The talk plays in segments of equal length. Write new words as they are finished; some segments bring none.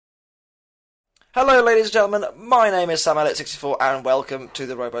Hello, ladies and gentlemen. My name is SamElliott64, and welcome to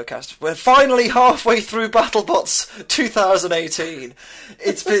the RoboCast. We're finally halfway through BattleBots 2018.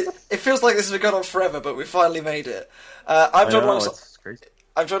 It feels like this has been going on forever, but we finally made it. I'm joined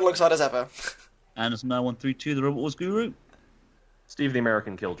alongside as ever. And it's now 132, the Robot Wars Guru. Steve the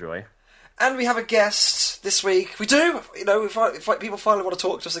American Killjoy. And we have a guest this week. We do. You know, people finally want to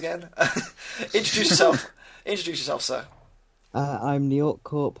talk to us again. Introduce yourself. Introduce yourself, sir. I'm the Orc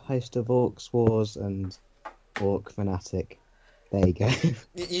Corp, host of Orcs Wars and Orc Fanatic. There you go.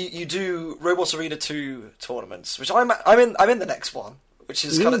 You do Robots Arena 2 tournaments, which I'm in the next one, which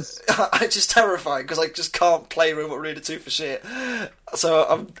is kind of just terrifying because I just can't play Robot Arena 2 for shit.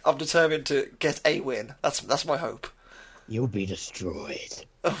 So I'm determined to get a win. That's my hope. You'll be destroyed.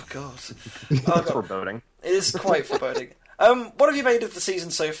 Oh god. That's foreboding. It is quite foreboding. What have you made of the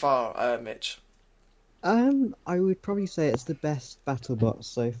season so far, Mitch? I would probably say it's the best BattleBots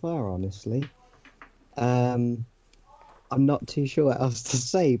so far, honestly. I'm not too sure what else to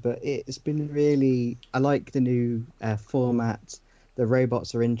say, but it's been really... I like the new format. The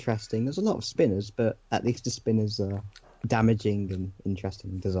robots are interesting. There's a lot of spinners, but at least the spinners are damaging and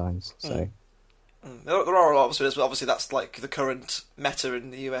interesting designs, so... There are a lot of spinners, but obviously that's like the current meta in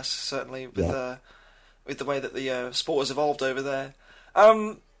the US, certainly, with the way that the sport has evolved over there.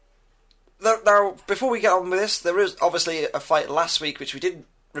 Now, before we get on with this, there is obviously a fight last week which we didn't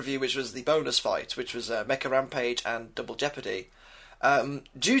review, which was the bonus fight, which was Mecha Rampage and Double Jeopardy.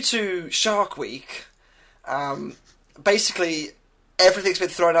 Due to Shark Week, basically everything's been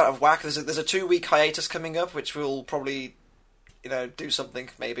thrown out of whack. There's a 2-week hiatus coming up, which will probably, do something.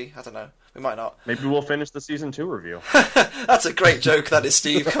 Maybe, I don't know. We might not. Maybe we'll finish the Season 2 review. That's a great joke, that is,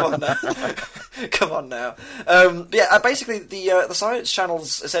 Steve. Come on now. Come on now. Basically, the Science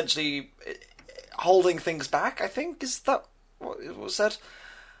Channel's essentially holding things back, I think. Is that what was said?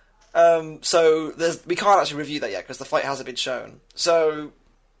 So we can't actually review that yet, because the fight hasn't been shown. So,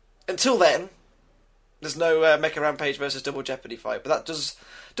 until then, there's no Mecha Rampage versus Double Jeopardy fight. But that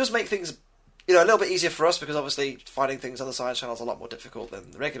does make things... a little bit easier for us, because obviously finding things on the Science Channel is a lot more difficult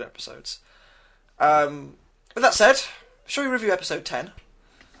than the regular episodes. With that said, shall we review episode 10?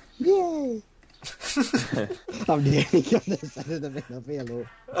 Yay! I'm nearly gonna say it a bit of feel.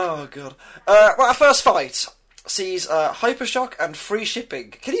 Oh god. Well, our first fight sees Hypershock and free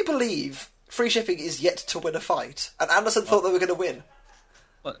shipping. Can you believe free shipping is yet to win a fight? And Anderson thought they were going to win.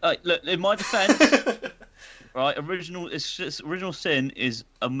 Well, look, in my defence... Right, original sin is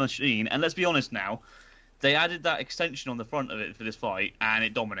a machine, and let's be honest now, they added that extension on the front of it for this fight, and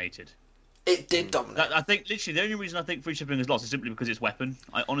it dominated. It did dominate. I think, literally, the only reason I think free shipping is lost is simply because it's weapon.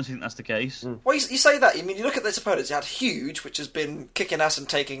 I honestly think that's the case. Well, you say that, you look at this opponents, you had Huge, which has been kicking ass and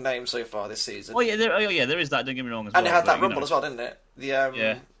taking names so far this season. Oh yeah, there is that, don't get me wrong, as well. And it had that Rumble as well, didn't it?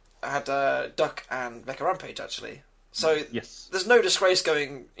 It had Duck and Mecha Rampage, actually. So, yes. There's no disgrace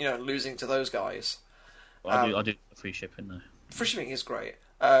going, losing to those guys. Well, I do free shipping though. Free shipping is great,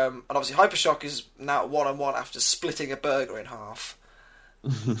 and obviously Hypershock is now 1-on-1 after splitting a burger in half.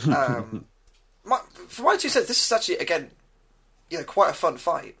 From my 2 cents, this is actually again, quite a fun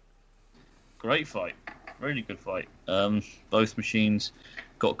fight. Great fight, really good fight. Both machines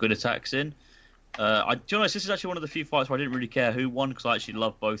got good attacks in. To be honest, this is actually one of the few fights where I didn't really care who won, because I actually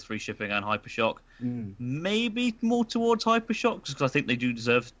love both free shipping and Hypershock. Maybe more towards Hypershock, just because I think they do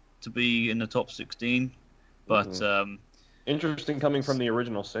deserve to be in the top 16. But interesting coming from the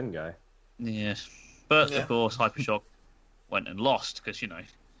original Sin guy. Yes, but of course Hypershock went and lost because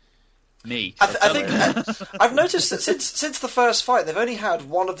me. I think I've noticed that since the first fight, they've only had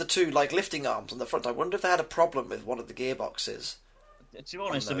one of the two lifting arms on the front. I wonder if they had a problem with one of the gearboxes. To be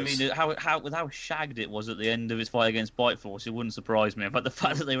honest, I mean, how shagged it was at the end of its fight against Bite Force, it wouldn't surprise me. But the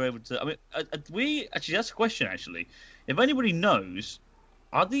fact that they were able to, that's a question actually. If anybody knows.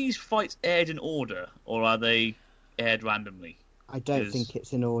 Are these fights aired in order, or are they aired randomly? I don't think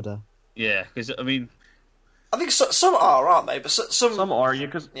it's in order. Yeah, because, I think some are, aren't they? But some are,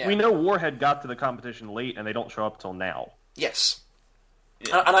 because we know Warhead got to the competition late, and they don't show up till now. Yes.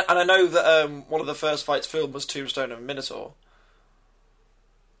 Yeah. And I know that one of the first fights filmed was Tombstone and Minotaur.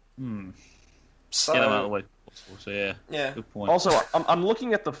 So... Get them out of the way. So, yeah. Good point. Also, I'm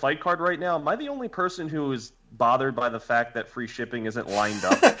looking at the fight card right now. Am I the only person who is bothered by the fact that free shipping isn't lined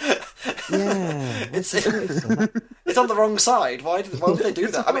up? Yeah. It's on the wrong side. Why would they do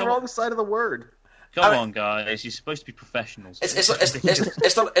that? It's on the wrong side of the word. Come on, guys. You're supposed to be professionals. It's not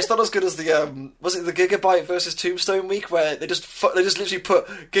as good as the was it the Gigabyte versus Tombstone week where they just literally put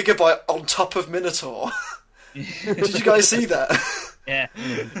Gigabyte on top of Minotaur. Did you guys see that? Yeah.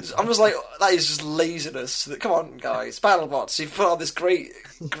 I'm just like, that is just laziness. Come on, guys. BattleBots, you've put on this great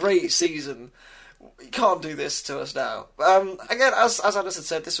season. You can't do this to us now. Again, as Anderson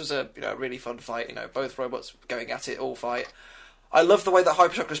said, this was a really fun fight. Both robots going at it all fight. I love the way that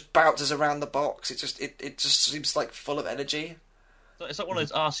Hypershock just bounces around the box. It just seems like full of energy. It's like one of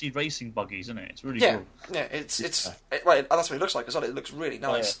those RC racing buggies, isn't it? It's really Yeah, cool. yeah. Right, that's what it looks like as well. It looks really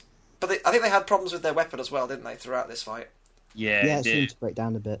nice. Oh, yeah. But I think they had problems with their weapon as well, didn't they, throughout this fight? Yeah, it seemed to break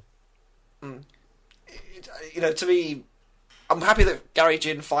down a bit. To me, I'm happy that Gary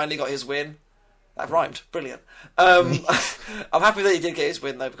Jin finally got his win. That rhymed, brilliant. I'm happy that he did get his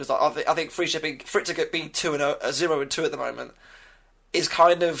win though, because I think free shipping for it to be 0-2 at the moment is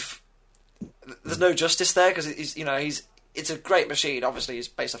kind of, there's no justice there, because it's a great machine. Obviously, it's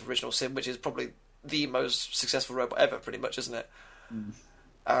based off Original Sin, which is probably the most successful robot ever, pretty much, isn't it?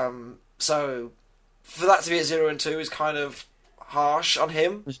 So for that to be at 0-2 is kind of harsh on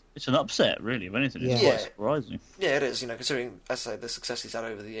him. It's an upset, really, if anything. It's quite surprising. Yeah, it is, considering, as I say, the success he's had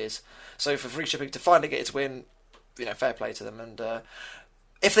over the years. So for free shipping to finally get its win, fair play to them. And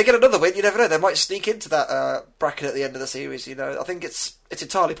if they get another win, you never know, they might sneak into that bracket at the end of the series. I think it's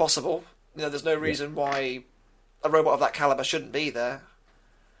entirely possible. There's no reason why a robot of that caliber shouldn't be there.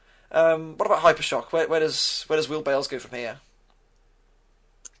 What about Hypershock? Where does Will Bales go from here?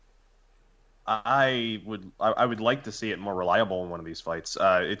 I would like to see it more reliable in one of these fights.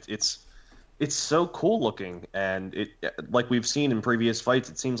 It's so cool looking, and it, like we've seen in previous fights,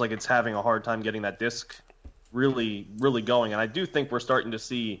 it seems like it's having a hard time getting that disc really going. And I do think we're starting to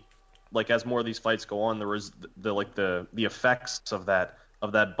see, like, as more of these fights go on, there was the effects of that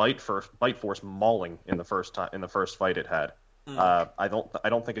bite force mauling in the first fight it had. I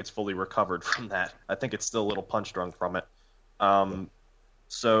don't think it's fully recovered from that. I think it's still a little punch drunk from it.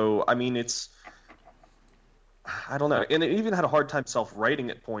 So, I mean, I don't know. And it even had a hard time self-righting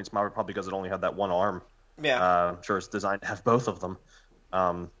at points, probably because it only had that one arm. Yeah. I'm sure it's designed to have both of them.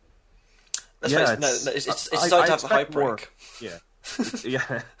 It's designed to have the hype rake. Yeah.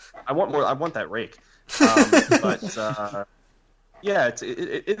 Yeah. I want more. I want that rake. But, yeah, it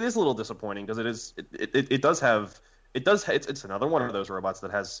is a little disappointing, because it's another one of those robots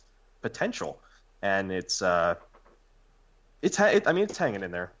that has potential, and it's hanging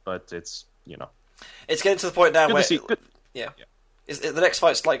in there, but it's it's getting to the point now where the next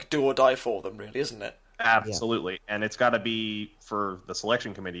fight's like do or die for them, really, isn't it? Absolutely, and it's got to be, for the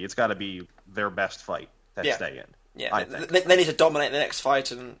selection committee, it's got to be their best fight to stay in. Yeah, they need to dominate the next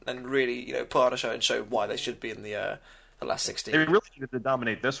fight and really put on a show and show why they should be in the last 16. They really needed to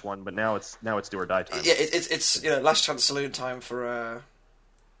dominate this one, but now it's do or die time. Yeah, it's last chance saloon time for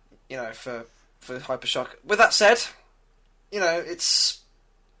Hypershock. With that said,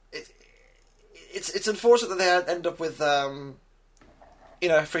 it's unfortunate that they end up with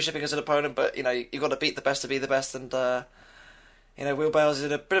free shipping as an opponent, but you've got to beat the best to be the best, and Will Bales is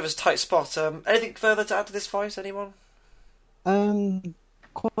in a bit of a tight spot. Anything further to add to this fight, anyone?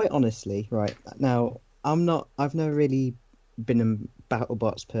 Quite honestly, right now, I've never really been a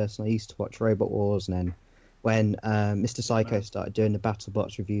BattleBots person. I used to watch Robot Wars, and then when Mr. Psycho started doing the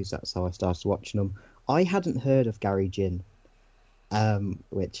BattleBots reviews, that's how I started watching them. I hadn't heard of Gary Jin.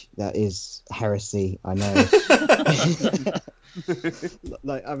 Which that is heresy, I know.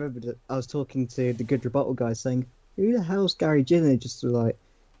 Like, I remember I was talking to the Good Rebuttal guy saying, "Who the hell's Gary Jin?" And they just were like,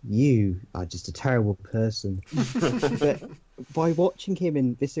 "You are just a terrible person." But by watching him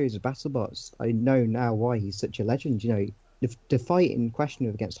in this series of BattleBots, I know now why he's such a legend. The fight in question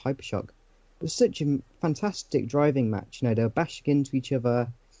against Hypershock was such a fantastic driving match. They were bashing into each other.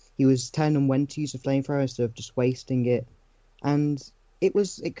 He was telling them when to use the flamethrower instead of just wasting it. And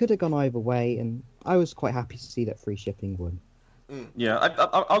it could have gone either way, and I was quite happy to see that free shipping won. Yeah,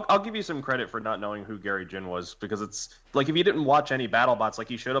 I'll give you some credit for not knowing who Gary Jin was, because it's like, if you didn't watch any BattleBots, like,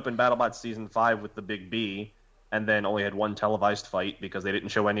 he showed up in BattleBots Season 5 with the Big B, and then only had one televised fight because they didn't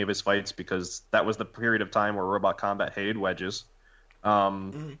show any of his fights, because that was the period of time where Robot Combat hated wedges.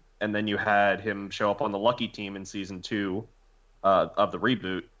 And then you had him show up on the Lucky Team in Season 2 of the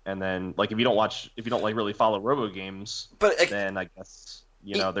reboot. And then, like, if you don't really follow Robo games, then I guess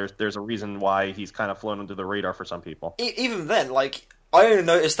there's a reason why he's kind of flown under the radar for some people. Even then, like, I only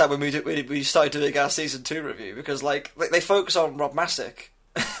noticed that when we started doing our Season 2 review, because, like, they focus on Rob Masick,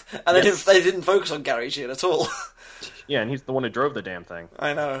 and they didn't focus on Gary Jin at all. Yeah, and he's the one who drove the damn thing.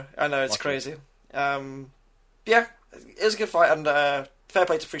 I know, it's crazy. Yeah, it was a good fight, and fair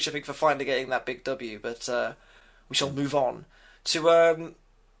play to free shipping for finally getting that big W. But we shall move on to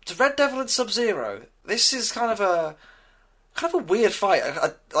Red Devil and Sub-Zero. This is kind of a weird fight.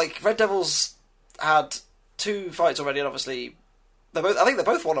 Like, Red Devil's had 2 fights already, and obviously I think they're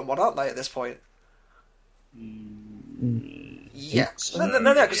both 1-on-1, aren't they, at this point? Yeah, so.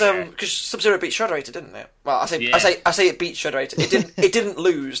 no, because Sub-Zero beat Shredderator, didn't it? Well, I say it beat Shredderator. It didn't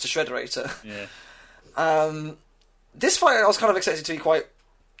lose to Shredderator. Yeah. This fight I was kind of expecting to be quite,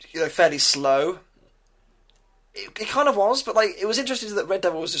 fairly slow. It kind of was, but like it was interesting that Red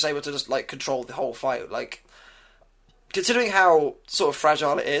Devil was just able to just like control the whole fight. Like, considering how sort of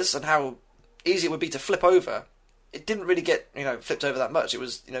fragile it is and how easy it would be to flip over, it didn't really get flipped over that much. It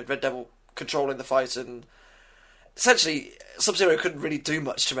was Red Devil controlling the fight, and essentially Sub-Zero couldn't really do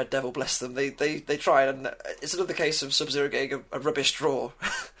much to Red Devil. Bless them. They tried, and it's another case of Sub-Zero getting a rubbish draw.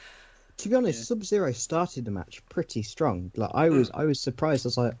 To be honest, Sub-Zero started the match pretty strong. Like I was surprised. I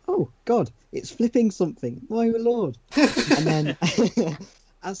was like, "Oh God, it's flipping something! My lord!" And then,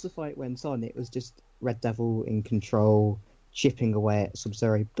 as the fight went on, it was just Red Devil in control, chipping away at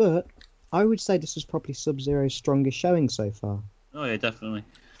Sub-Zero. But I would say this was probably Sub-Zero's strongest showing so far. Oh yeah, definitely.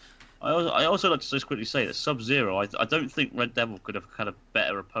 I also like to just quickly say that Sub-Zero, I don't think Red Devil could have had a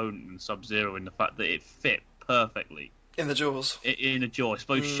better opponent than Sub-Zero in the fact that it fit perfectly. In the jaws. In the jaws,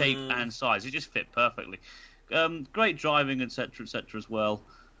 both shape and size. It just fit perfectly. Great driving, etc., as well.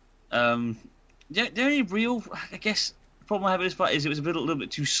 The only real, I guess, problem I have with this fight is it was a little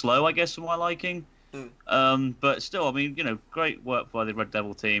bit too slow, I guess, for my liking. But still, I mean, great work by the Red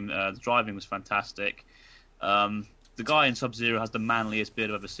Devil team. The driving was fantastic. The guy in Sub-Zero has the manliest beard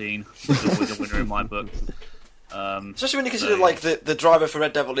I've ever seen. He's always a winner in my book. Especially when you consider the driver for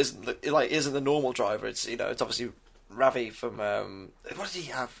Red Devil isn't the normal driver. It's it's obviously Ravi from what did he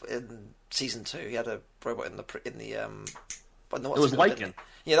have in season 2? He had a robot in the it was Lycan.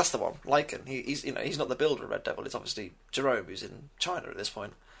 Yeah, that's the one. Lycan. He's not the builder of Red Devil. It's obviously Jerome, who's in China at this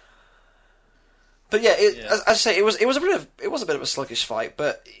point. But yeah, as I say, it was a bit of a sluggish fight.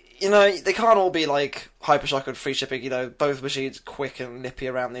 But they can't all be like Hypershock and free shipping. Both machines quick and nippy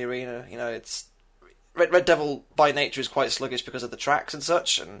around the arena. It's Red Devil by nature is quite sluggish because of the tracks and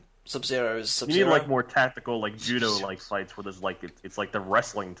such, and Sub-Zero is Sub-Zero. You need more tactical, judo fights where there's it's like the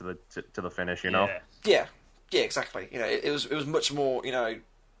wrestling to the finish. Yeah, exactly. It was much more.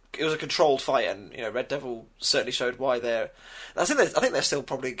 It was a controlled fight, and Red Devil certainly showed why they're. I think they're still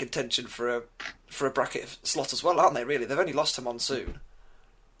probably in contention for a bracket slot as well, aren't they? Really, they've only lost to Monsoon.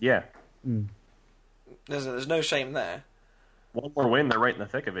 Yeah. There's no shame there. One more win, they're right in the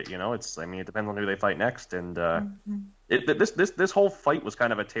thick of it. It depends on who they fight next, and this whole fight was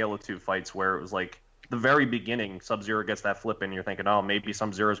kind of a tale of two fights, where it was like the very beginning, Sub-Zero gets that flip, and you're thinking, oh, maybe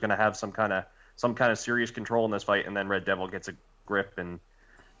Sub-Zero's going to have some kind of serious control in this fight, and then Red Devil gets a grip, and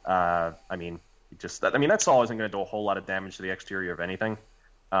that saw isn't going to do a whole lot of damage to the exterior of anything.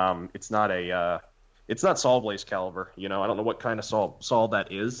 It's not Saw Blaze caliber. I don't know what kind of saw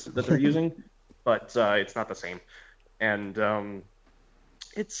that is that they're using, but it's not the same. And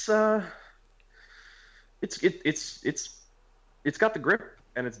it's got the grip,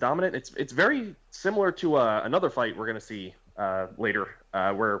 and it's dominant. It's very similar to another fight we're going to see later,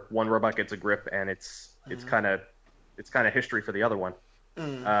 where one robot gets a grip, and it's kind of history for the other one,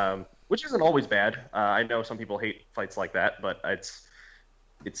 which isn't always bad. I know some people hate fights like that, but it's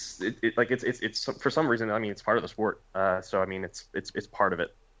for some reason. It's part of the sport. So it's part of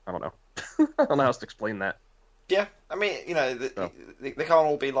it. I don't know. I don't know how else to explain that. Yeah, they can't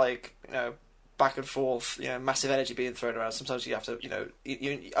all be back and forth, massive energy being thrown around. Sometimes you have to,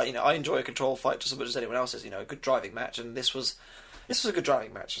 I enjoy a control fight just as much as anyone else is. A good driving match, and this was a good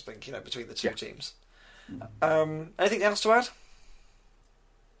driving match. I think between the two teams. Anything else to add?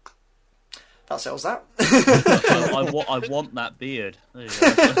 That settles that. I want that beard. There you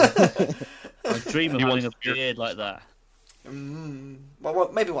go. I dream of having a beard like that.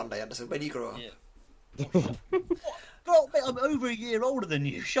 Well, maybe one day, Anderson, when you grow up. Yeah. God, mate, I'm over a year older than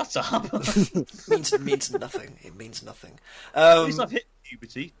you. Shut up. means nothing. It means nothing. At least I've hit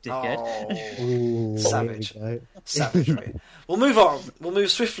puberty, dickhead. Oh, savage. Right. We'll move on. We'll move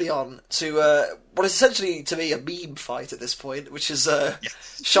swiftly on to what is essentially, to me, a meme fight at this point, which is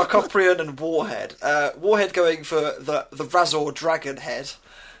Sharkoprian and Warhead. Warhead going for the Razor Dragon Head.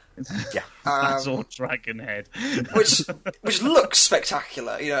 Yeah, Razor Dragon Head. which looks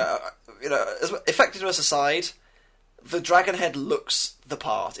spectacular. Effectiveness aside, the Dragon Head looks the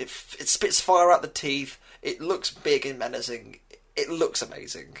part. It spits fire out the teeth. It looks big and menacing. It looks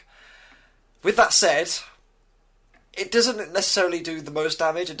amazing. With that said, it doesn't necessarily do the most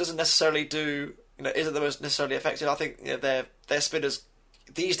damage. It doesn't necessarily isn't the most necessarily effective. I think their spinners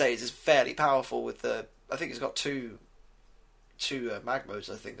these days is fairly powerful. I think it's got two mag modes.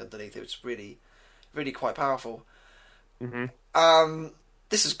 I think underneath it, it's really, really quite powerful. Mm-hmm.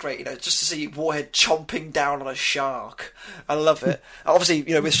 This is great, just to see Warhead chomping down on a shark. I love it. Obviously,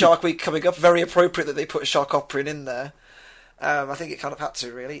 with Shark Week coming up, very appropriate that they put Sharkoprian in there. I think it kind of had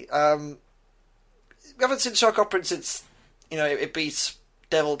to, really. We haven't seen Shock Opera since, it beat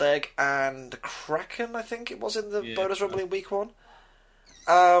Deviled Egg and Kraken, I think it was, in the bonus rumble in week 1.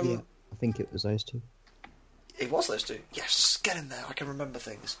 I think it was those two. It was those two. Yes, get in there. I can remember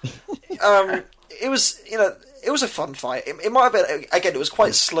things. It was, it was a fun fight. It might have been, again, it was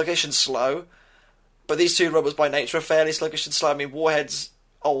quite sluggish and slow, but these two robots by nature are fairly sluggish and slow. I mean, Warhead's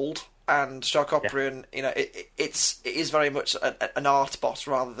old, and Shock Operian, it is very much an art bot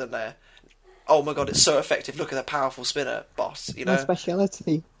rather than a, oh my god, it's so effective, look at that powerful spinner bot, My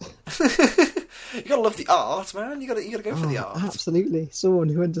speciality. You gotta love the art, man. You gotta go for the art. Absolutely, someone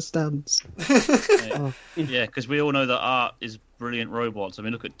who understands. Yeah, because we all know that art is brilliant robots. I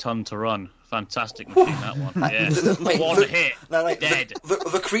mean, look at Ton to Run, fantastic machine that one. Yeah, one hit, dead.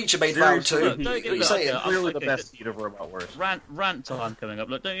 The creature made round 2. Look, don't get me wrong. Clearly the best speed of robot worst. Rant time coming up.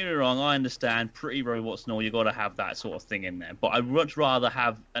 Look, don't get me wrong. I understand pretty robots and all. You got to have that sort of thing in there. But I'd much rather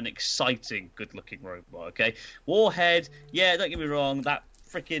have an exciting, good-looking robot. Okay, Warhead. Yeah, don't get me wrong. That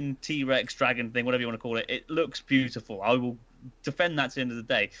freaking T-Rex dragon thing, whatever you want to call it, it looks beautiful. I will defend that to the end of the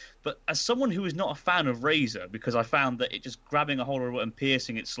day. But as someone who is not a fan of Razor, because I found that it just grabbing a whole robot and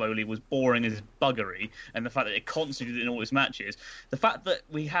piercing it slowly was boring as buggery, and the fact that it constantly did it in all its matches, the fact that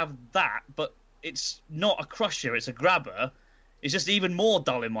we have that, but it's not a crusher, it's a grabber, is just even more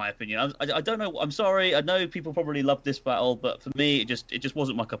dull in my opinion. I don't know. I'm sorry. I know people probably love this battle, but for me, it just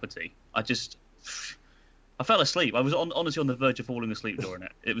wasn't my cup of tea. I fell asleep. I was honestly on the verge of falling asleep during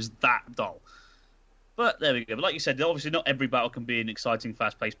it. It was that dull. But there we go. But like you said, obviously not every battle can be an exciting,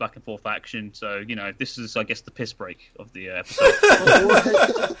 fast-paced, back-and-forth action. So, this is, I guess, the piss break of the episode.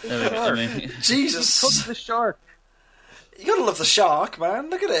 There we go. I mean, Jesus. Cook the shark. You gotta love the shark,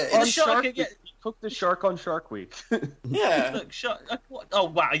 man. Look at it. On Shark Week. Cook the shark on Shark Week. Yeah. Look, oh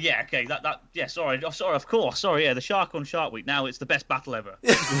wow, yeah, okay, yeah, sorry, of course, sorry, yeah, the shark on Shark Week. Now it's the best battle ever.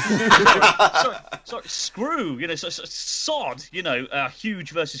 sorry, screw, sod,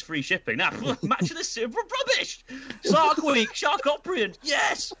 huge versus free shipping. Now match of the season, rubbish. Shark Week, Shark Operian,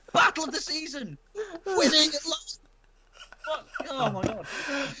 yes, battle of the season, winning at last. Oh my god.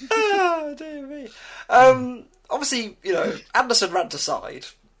 Oh dear me. Obviously, Anderson rant aside.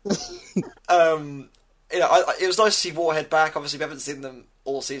 It was nice to see Warhead back. Obviously, we haven't seen them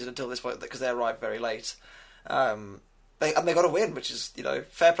all season until this point because they arrived very late. They got a win, which is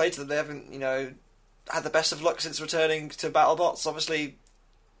fair play to them. They haven't had the best of luck since returning to BattleBots. Obviously,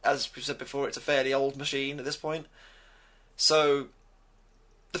 as we said before, it's a fairly old machine at this point. So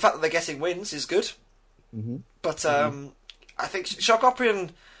the fact that they're getting wins is good. Mm-hmm. But I think Shock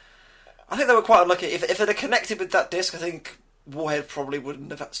Operian, I think they were quite unlucky. If they'd have connected with that disc, I think Warhead probably wouldn't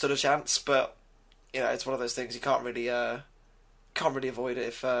have stood a chance. But it's one of those things you can't really avoid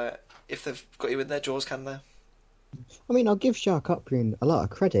it if they've got you in their jaws, can they? I mean, I'll give Shark Operian a lot of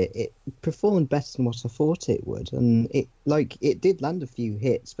credit. It performed better than what I thought it would, and it did land a few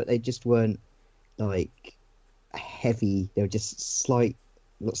hits, but they just weren't heavy. They were just slight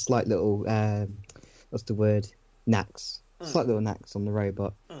little what's the word? Knacks. Slight little knacks on the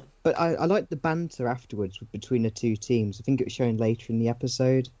robot. But I liked the banter afterwards between the two teams. I think it was shown later in the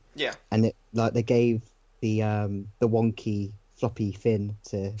episode. Yeah. And they gave the wonky floppy fin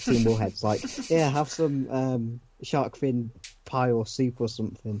to Team Warheads. Have some shark fin pie or soup or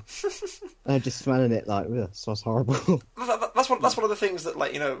something. And I'm just smelling it this was horrible. That's one of the things that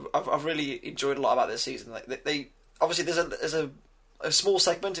I've really enjoyed a lot about this season. They obviously there's a small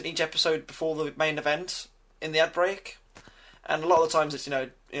segment in each episode before the main event in the ad break. And a lot of the times it's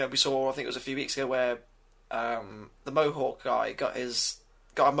we saw, I think it was a few weeks ago, where the Mohawk guy got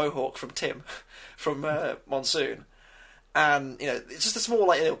a Mohawk from Tim from Monsoon, and it's just a small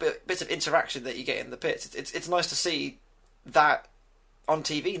bit of interaction that you get in the pits. It's nice to see that on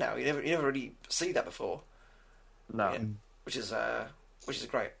TV now. You never really see that before. No, which is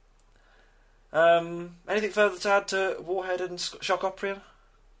great. Anything further to add to Warhead and Shock Operian?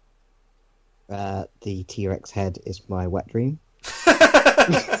 The T-Rex head is my wet dream.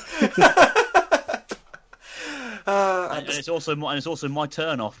 And it's also my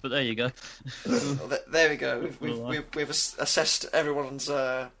turn off. But there you go. There we go. We've assessed everyone's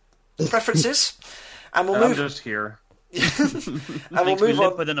preferences, and we'll move. I'm just here. And we'll move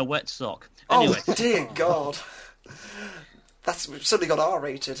on. Within a wet sock. Anyway. Oh dear God, we've suddenly got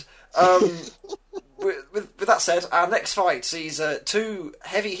R-rated. With that said, our next fight sees two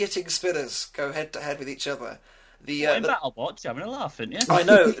heavy-hitting spinners go head-to-head with each other. In BattleBots, you're having a laugh, aren't you? I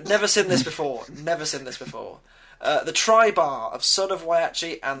know, never seen this before. The Tri-Bar of Son of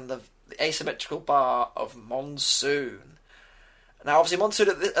Waiachi and the asymmetrical bar of Monsoon. Now, obviously, Monsoon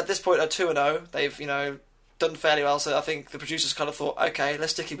at this point are 2-0. They've, done fairly well. So I think the producers kind of thought, okay,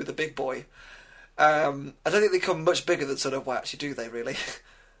 let's stick him with the big boy. I don't think they come much bigger than Son of Wax, do they? Really?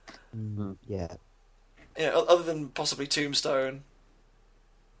 Yeah. Other than possibly Tombstone.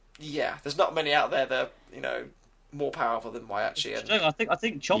 Yeah, there's not many out there that are, more powerful than Waiachi. And... I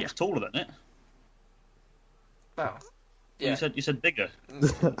think Chomp's taller than it. Wow. Yeah. You said bigger.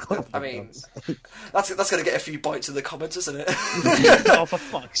 I mean, that's going to get a few bites in the comments, isn't it? Oh, for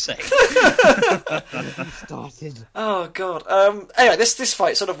fuck's sake! Started. Oh god. Anyway, this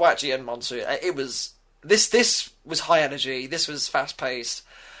fight, Son of Waiachi and Monsoon, it was this was high energy. This was fast paced.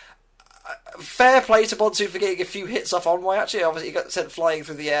 Fair play to Monsoon for getting a few hits off on Waiachi. Obviously, he got sent flying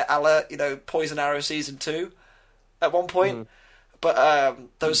through the air, a la, Poison Arrow Season 2 at one point. But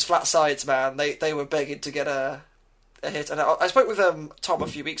those flat sides, man, they were begging to get a hit. And I spoke with Tom a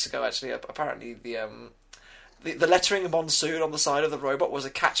few weeks ago, actually. Apparently, the lettering Monsoon on the side of the robot was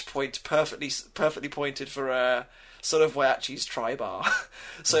a catch point perfectly pointed for Son of Waiachi's tri-bar.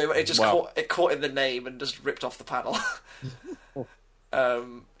 So it just caught in the name and just ripped off the panel.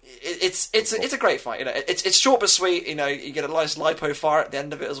 It's a great fight. It's short but sweet. You get a nice lipo fire at the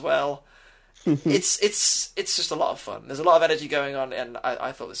end of it as well. It's just a lot of fun. There's a lot of energy going on, and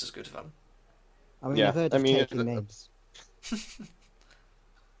I thought this was good fun. I mean, I've heard of taking names.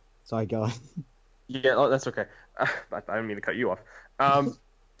 Sorry, go on. Yeah, that's okay. I didn't mean to cut you off.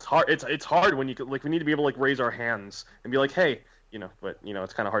 It's hard. It's hard when we need to be able to raise our hands and be like, hey, but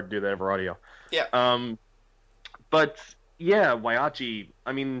it's kind of hard to do that over audio. Yeah. But yeah, Waiachi.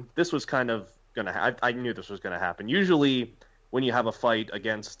 I mean, this was kind of gonna. I knew this was gonna happen. Usually, when you have a fight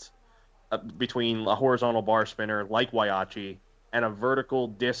against between a horizontal bar spinner like Waiachi and a vertical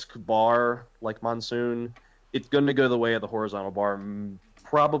disc bar like Monsoon, it's going to go the way of the horizontal bar.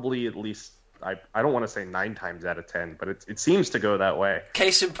 Probably at least, I don't want to say 9 times out of 10, but it seems to go that way.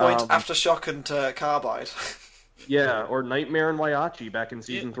 Case in point, Aftershock and Carbide. Yeah, or Nightmare and Waiachi back in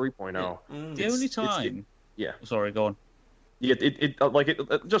season 3.0. The only time. Yeah. Sorry, go on. Yeah,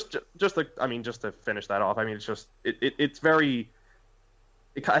 just to finish that off. I mean, it's just it's very.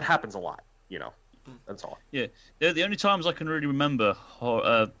 It happens a lot, That's all. Yeah, the only times I can really remember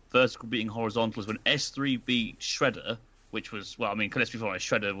vertical beating horizontal is when S3 beat Shredder, which was, well, I mean, let's be honest,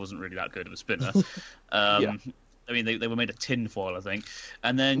 Shredder wasn't really that good of a spinner. Yeah. I mean, they were made of tin foil, I think.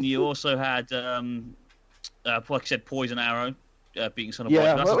 And then you also had, like I said, Poison Arrow beating Son of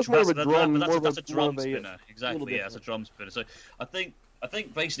Yeah, Boy. that was more of a drum. That's a drum spinner. Exactly, yeah, that's a drum spinner. So I think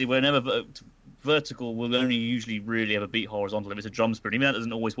basically whenever vertical will only usually really ever beat horizontal if it's a drum spinner. Even that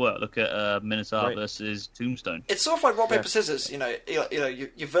doesn't always work. Look at Minotaur versus Tombstone. It's sort of like rock paper scissors.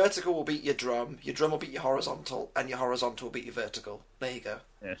 Your vertical will beat your drum will beat your horizontal, and your horizontal will beat your vertical. There you go.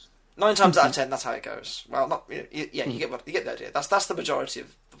 Yes. 9 times out of 10, that's how it goes. Well, not you get the idea. That's the majority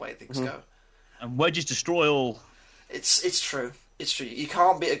of the way things go. And wedges destroy all. It's true. It's true. You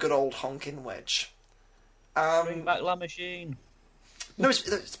can't beat a good old honking wedge. Bring back La Machine. No,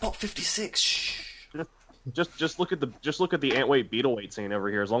 it's Pop 56. Shh. Just look at the Antweight Beetleweight scene over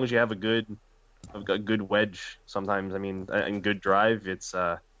here. As long as you have a good wedge, sometimes and good drive, it's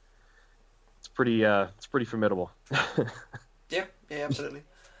pretty formidable. Yeah, absolutely.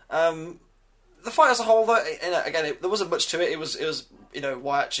 The fight as a whole, though, again, there wasn't much to it. It was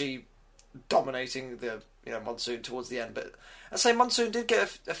Waiachi dominating the Monsoon towards the end, but I'd say Monsoon did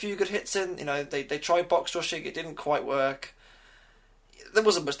get a few good hits in. They tried box rushing, it didn't quite work. There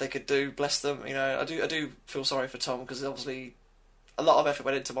wasn't much they could do, bless them. I do feel sorry for Tom, because obviously a lot of effort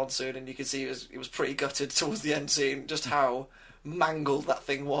went into Monsoon, and you can see he was pretty gutted towards the end scene, just how mangled that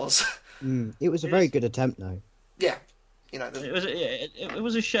thing was. It was a very good attempt, though. Yeah, it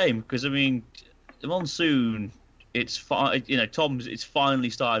was a shame, because the Monsoon, it's finally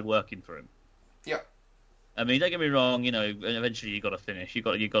started working for him. Yeah. I mean, don't get me wrong. Eventually you got to finish. You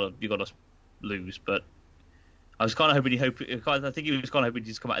got to lose, but. I was kind of hoping I think he was kind of hoping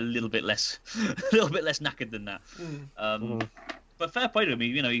he'd come out a little bit less knackered than that. But fair play to him.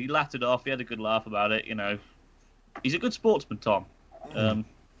 He laughed it off. He had a good laugh about it. He's a good sportsman, Tom, and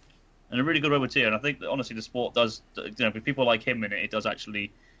a really good roboteer. And I think that, honestly, the sport does. With people like him in it, it does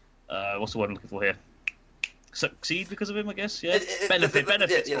actually. What's the word I'm looking for here? Succeed because of him, I guess. Yeah, benefits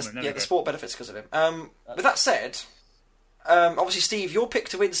from him. The sport benefits because of him. With that said, obviously, Steve, your pick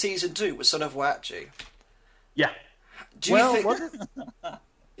to win season 2 was Son of Waiachi. Yeah. Do you think... was it?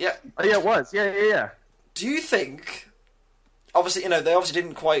 Yeah. Yeah, it was. Yeah. Do you think... Obviously, they obviously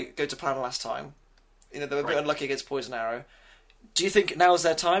didn't quite go to plan last time. They were a bit unlucky against Poison Arrow. Do you think now is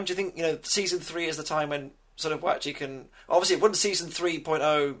their time? Do you think, season 3 is the time when Son of Waiachi can... Obviously, it wasn't season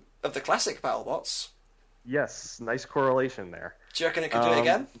 3.0 of the classic BattleBots. Yes, nice correlation there. Do you reckon it could do it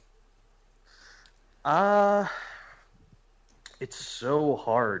again? It's so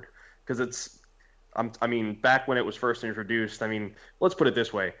hard because I mean, back when it was first introduced, I mean, let's put it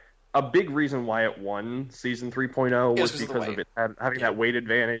this way. A big reason why it won Season 3.0 was because of it having that weight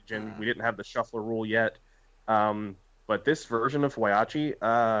advantage, and we didn't have the shuffler rule yet. But this version of Waiachi,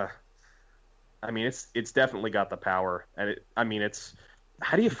 I mean, it's definitely got the power, and it's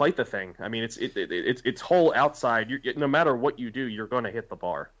how do you fight the thing? I mean, it's whole outside. No matter what you do, you're going to hit the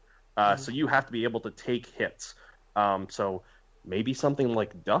bar. So you have to be able to take hits. So maybe something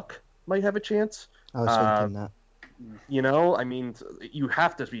like Duck might have a chance. I was thinking that. You know, I mean, you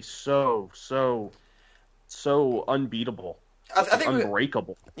have to be so unbeatable. I think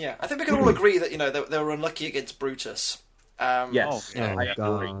unbreakable. I think we can all agree that they were unlucky against Brutus. Yes. Oh, I agree.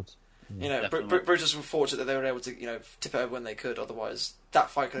 God. Brutus were fortunate that they were able to tip it over when they could. Otherwise, that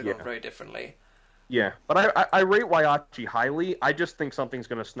fight could have gone very differently. Yeah, but I rate Waiachi highly. I just think something's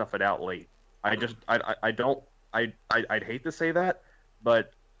going to snuff it out late. I'd hate to say that,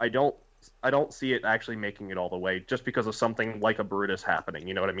 but I don't see it actually making it all the way just because of something like a Brutus happening.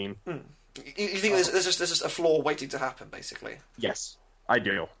 You know what I mean? You think there's just a flaw waiting to happen, basically? Yes, I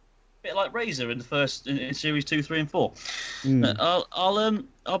do. A bit like Razor in series 2, 3, and 4.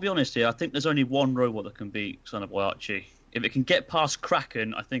 I'll be honest here. I think there's only one robot that can beat Son of Waiachi. If it can get past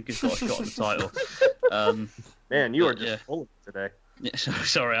Kraken, I think it's got a shot at the title. Man, you are just full of it today. Yeah,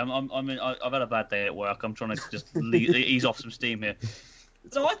 sorry, I've had a bad day at work. I'm trying to just ease off some steam here.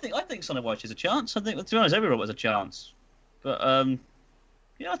 No, I think Son of Waiachi has a chance. I think, to be honest, every robot has a chance. But I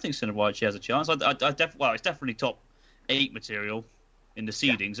think Son of Waiachi has a chance. It's definitely top 8 material in the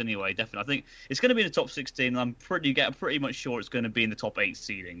seedings anyway. Definitely, I think it's going to be in the top 16. I'm pretty much sure it's going to be in the top 8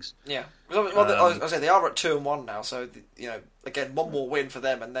 seedings. Yeah, well, I say they are at 2-1 now. So again, one more win for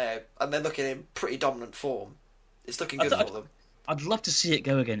them, and they're looking in pretty dominant form. It's looking good for them. I'd love to see it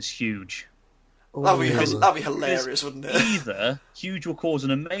go against Huge. That'd be hilarious, wouldn't it? Either Huge will cause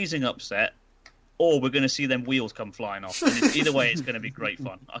an amazing upset, or we're going to see them wheels come flying off. And either way, it's going to be great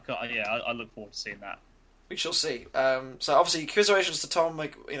fun. I look forward to seeing that. We shall see. So obviously, commiserations to Tom,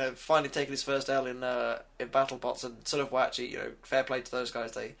 finally taking his first L in BattleBots, and Son of Waiachi. Fair play to those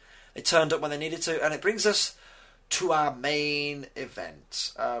guys. They turned up when they needed to, and it brings us to our main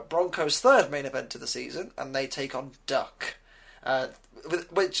event, Bronco's third main event of the season, and they take on Duck.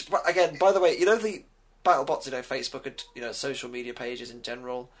 Which, again, by the way, the BattleBots, Facebook and social media pages in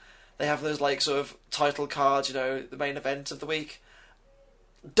general, they have those sort of title cards, the main event of the week.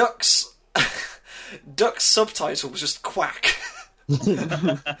 Duck's subtitle was just quack. It's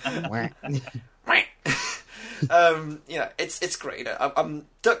great.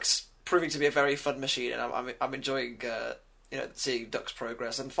 Duck's proving to be a very fun machine, and I'm enjoying seeing Duck's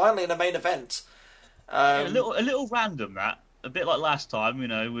progress. And finally, in a main event, a little random that. A bit like last time,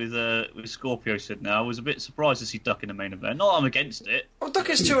 with Scorpio said now. I was a bit surprised to see Duck in the main event. Not that I'm against it. Well, Duck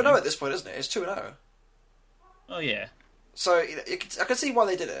is 2-0 at this point, isn't it? It's 2-0. Oh, yeah. So, I can see why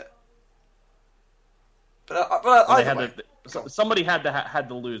they did it. But somebody had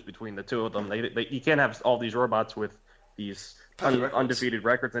to lose between the two of them. You can't have all these robots with these undefeated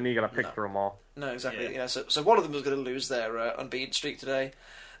records, and you got to pick through them all. No, exactly. Yeah. So one of them was going to lose their unbeaten streak today.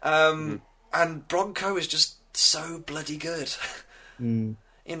 And Bronco is just so bloody good.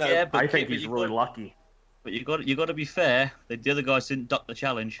 Yeah, I think he's really lucky. But you got to be fair. The other guys didn't duck the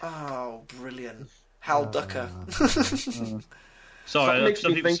challenge. Oh, brilliant, Hal Ducker. Sorry, that makes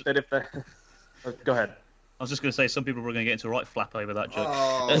me think that if the go ahead. I was just going to say some people were going to get into a right flap over that joke.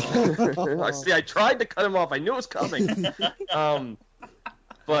 Oh. I tried to cut him off. I knew it was coming.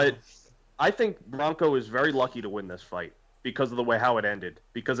 But I think Bronco is very lucky to win this fight because of the way how it ended.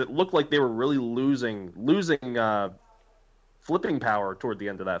 Because it looked like they were really losing flipping power toward the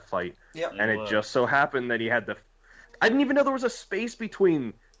end of that fight. Yep. And it just so happened that he had the... I didn't even know there was a space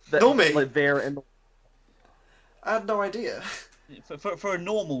between there and the... I had no idea. For a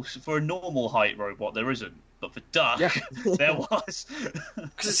normal height robot, there isn't. But for Duck, there was.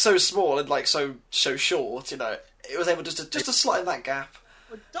 Because it's so small and so short, it was able just to slot in that gap.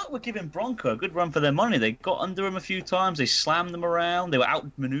 Well, Duck were giving Bronco a good run for their money. They got under him a few times. They slammed them around. They were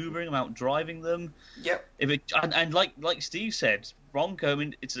out-maneuvering them, out-driving them. Yep. And like Steve said, Bronco,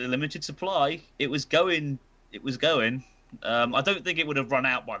 it's a limited supply. It was going. I don't think it would have run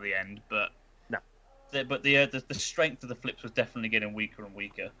out by the end, but no. But the strength of the flips was definitely getting weaker and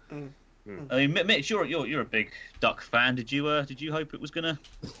weaker. I mean, Mitch, you're a big Duck fan. Did you hope it was gonna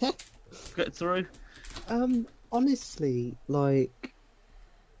get through? Honestly,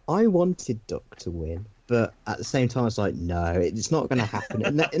 I wanted Duck to win, but at the same time, I was like, no, it's not going to happen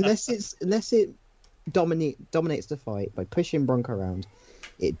unless it dominates the fight by pushing Bronco around.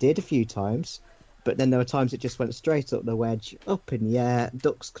 It did a few times, But then there were times it just went straight up the wedge, up in the air,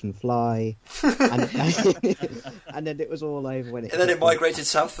 ducks can fly, and, and then it was all over when it... And then it migrated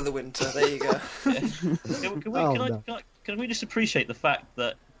south for the winter, there you go. Can we just appreciate the fact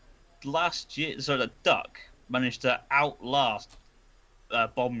that last year, the Duck managed to outlast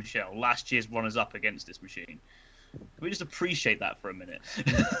Bombshell, last year's runners-up against this machine? Can we just appreciate that for a minute?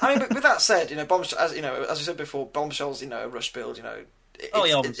 I mean, but with that said, Bombshell, as we said before, Bombshell's, a rush build,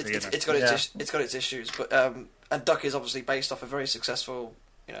 it's got its issues, but and Duck is obviously based off a very successful,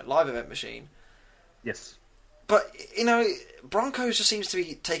 live event machine. Yes. But Broncos just seems to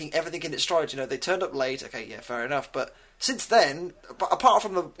be taking everything in its stride. They turned up late. Okay, yeah, fair enough. But since then, apart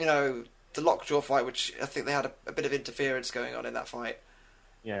from the lockjaw fight, which I think they had a bit of interference going on in that fight.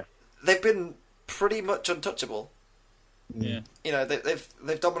 Yeah. They've been pretty much untouchable. Yeah.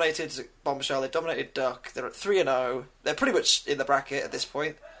 They've dominated Bombshell. They've dominated Duck. They're at 3-0. They're pretty much in the bracket at this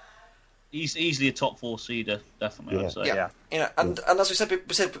point. Easily a top 4 seeder, definitely. I'd say. Yeah. And as we said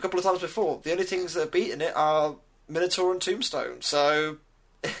a couple of times before, the only things that have beaten it are Minotaur and Tombstone. So,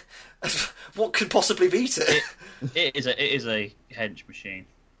 what could possibly beat it? It is a hench machine.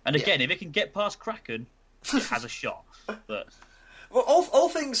 And again, if it can get past Kraken, it has a shot. But well, all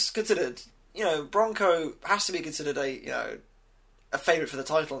things considered, Bronco has to be considered a favourite for the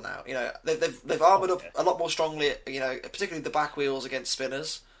title now. They've armoured up a lot more strongly. Particularly the back wheels against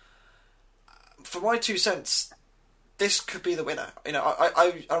spinners. For my 2 cents, this could be the winner.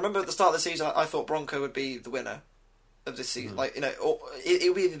 I remember at the start of the season, I thought Bronco would be the winner of this season. Or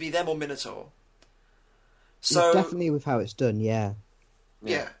it would either be them or Minotaur. So definitely with how it's done, yeah.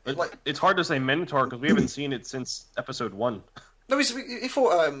 Yeah, it's hard to say Minotaur because we haven't seen it since episode 1. No, he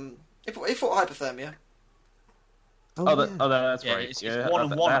fought Hypothermia. That's right. It's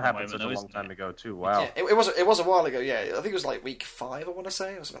 1-1 that happened such a long time it? ago too. Wow. Yeah, it was a while ago. Yeah, I think it was like week 5. I want to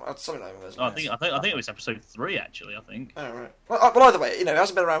say or something like that. I think it was episode 3 actually. I think. Oh right. Well, either way, it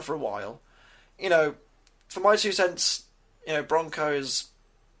hasn't been around for a while. For my 2 cents, Broncos.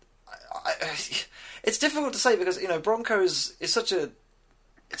 It's difficult to say because Broncos is such an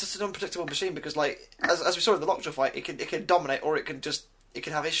unpredictable machine because as we saw in the Lockjaw fight, it can dominate or it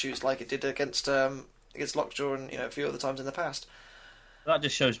can have issues like it did against Lockjaw and a few other times in the past. That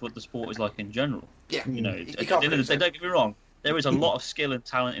just shows what the sport is like in general. Yeah, don't get me wrong. There is a lot of skill and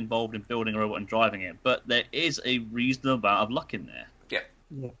talent involved in building a robot and driving it, but there is a reasonable amount of luck in there.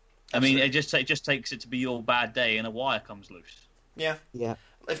 Yeah. I mean, it just takes it to be your bad day and a wire comes loose. Yeah. Yeah.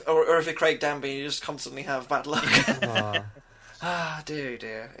 Or if you're Craig Danby, you just constantly have bad luck.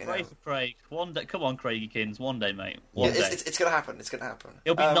 Dear. Pray for Craig. One day, come on, Craigykins. One day, mate. One day. It's going to happen. It's going to happen.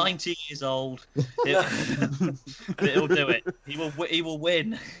 He'll be 90 years old. He'll do it. He will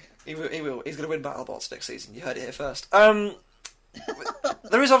win. He will. He's going to win BattleBots next season. You heard it here first. There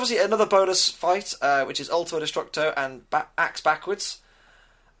is obviously another bonus fight, which is Ultimo Destructo and Axe Backwards.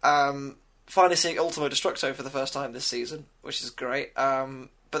 Finally seeing Ultimo Destructo for the first time this season, which is great.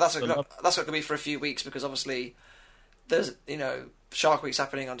 But that's not going to be for a few weeks because obviously there's Shark Week's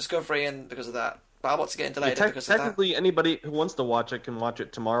happening on Discovery, and because of that, BattleBots are getting delayed because of that. Technically, anybody who wants to watch it can watch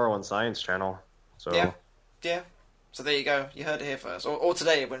it tomorrow on Science Channel. So yeah. So there you go. You heard it here first, or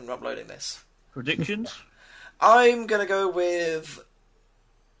today when we're uploading this. Predictions? I'm going to go with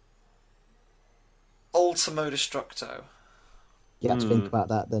Ultimo Destructo. You had to think about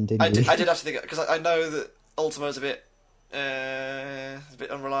that then, didn't you? I did have to think, because I know that Ultimo's a bit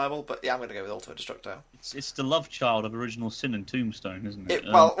unreliable, but yeah, I'm going to go with Ultimo Destructo. It's the love child of Original Sin and Tombstone, isn't it?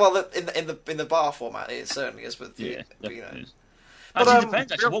 In the bar format, it certainly is. But yeah, definitely is. But, it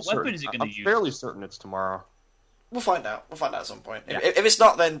depends. Actually, what weapon is it going to use? I'm fairly certain it's tomorrow. We'll find out. We'll find out at some point. Yeah. If it's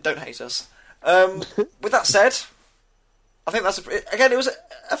not, then don't hate us. With that said, I think it was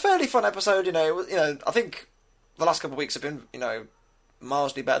a fairly fun episode. I think the last couple of weeks have been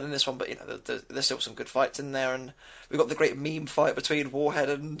marginally better than this one, but there's still some good fights in there, and we've got the great meme fight between Warhead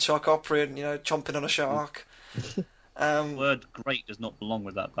and Sharkoprian, chomping on a shark. The word "great" does not belong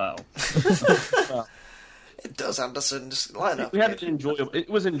with that battle. It does, Anderson. Just line up. We had an enjoyable. It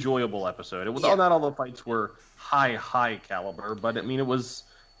was an enjoyable episode. It was not all the fights were high caliber, but I mean it was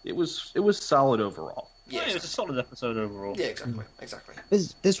solid overall. Yeah, it was a solid episode overall. Yeah, exactly.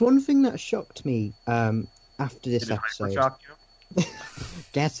 There's one thing that shocked me after this Did it episode. hyper-shock you?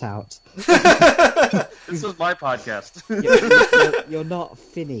 Get out. This is my podcast. You're not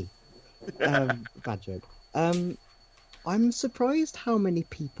Finny. Bad joke. I'm surprised how many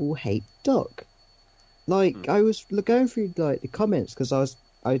people hate Duck. I was going through the comments because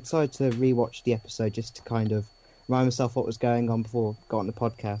I decided to rewatch the episode just to kind of remind myself what was going on before I got on the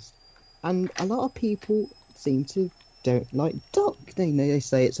podcast, and a lot of people seem to don't like Duck. They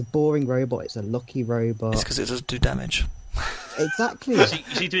say it's a boring robot, it's a lucky robot. It's because it doesn't do damage. Exactly. You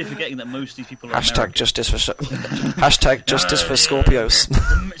seem to be forgetting that most of these people are Hashtag American. justice for hashtag justice for Scorpios.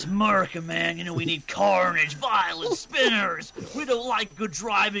 It's America, man. You know, we need carnage, violence, spinners. We don't like good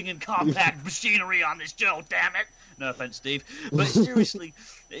driving and compact machinery on this show, damn it. No offense, Steve. But seriously,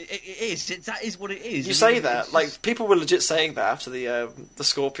 it is. That is what it is. You say that, like, people were legit saying that after the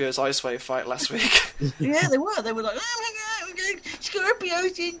Scorpios Ice Wave fight last week. Yeah, they were. They were like, oh my god,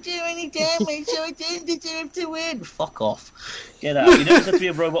 Scorpios didn't do any damage, so it didn't deserve to win. Fuck off. Get out. You don't have to be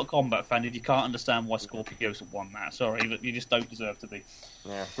a Robot Combat fan if you can't understand why Scorpios won that. Sorry, but you just don't deserve to be.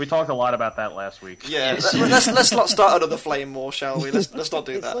 Yeah, we talked a lot about that last week. Yeah, let's not start another flame war, shall we? Let's not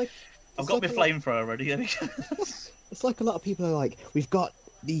do that. I've got my flamethrower ready. It's like a lot of people are like, we've got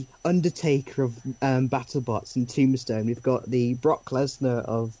the Undertaker of BattleBots and Tombstone, we've got the Brock Lesnar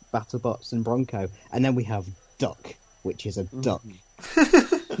of BattleBots and Bronco, and then we have Duck, which is a duck.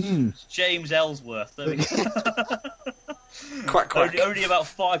 James Ellsworth. There we go. Quack, quack. Only about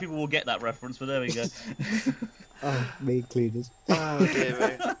 5 people will get that reference, but there we go. Oh, me included. Oh, dear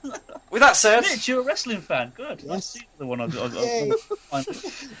me. With that said... Mitch, you're a wrestling fan. Good. Yes. That's the one I was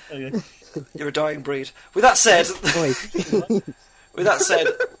there you go. You're a dying breed. With that said... With that said,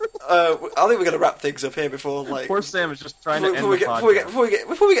 I think we're going to wrap things up here before, like... Poor Sam is just trying to end the podcast.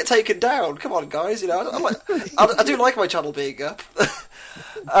 Before we get taken down. Come on, guys, you know, I do like my channel being up.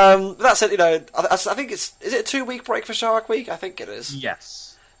 With that said, you know, I think is it a 2-week break for Shark Week? I think it is. Yes.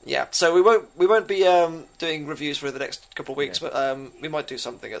 Yeah, so we won't be doing reviews for the next couple of weeks, but we might do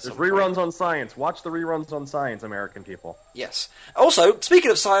something at some point. Reruns on Science. Watch the reruns on Science, American people. Yes. Also, speaking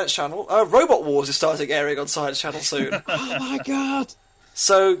of Science Channel, Robot Wars is starting airing on Science Channel soon. Oh my god!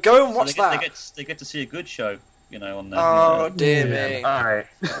 So go and watch that. They get to see a good show, you know, on there. Oh dear me! All right.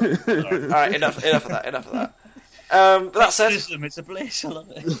 All right, enough of that. But that said, it's a bliss. I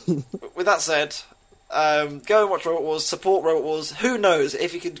love it. with that said, go and watch Robot Wars. Support Robot Wars. Who knows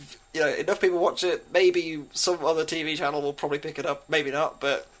if you could, you know, enough people watch it. Maybe some other TV channel will probably pick it up. Maybe not,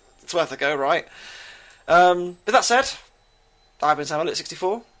 but it's worth a go, right? With that said, I've been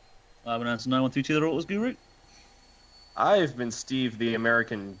Sam64. I've been answering 9132 the Rotters Guru. I've been Steve, the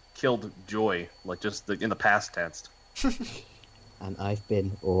American killed Joy, like just in the past tense. And I've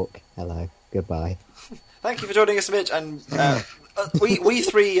been Orc. Hello. Goodbye. Thank you for joining us, Mitch. And we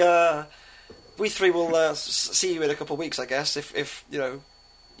three will see you in a couple of weeks, I guess. If you know,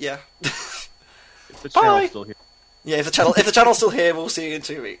 yeah. If the channel's still here. Yeah, if the channel's still here, we'll see you in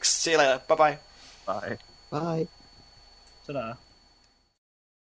 2 weeks. See you later. Bye-bye. Bye. Bye. Ta-da.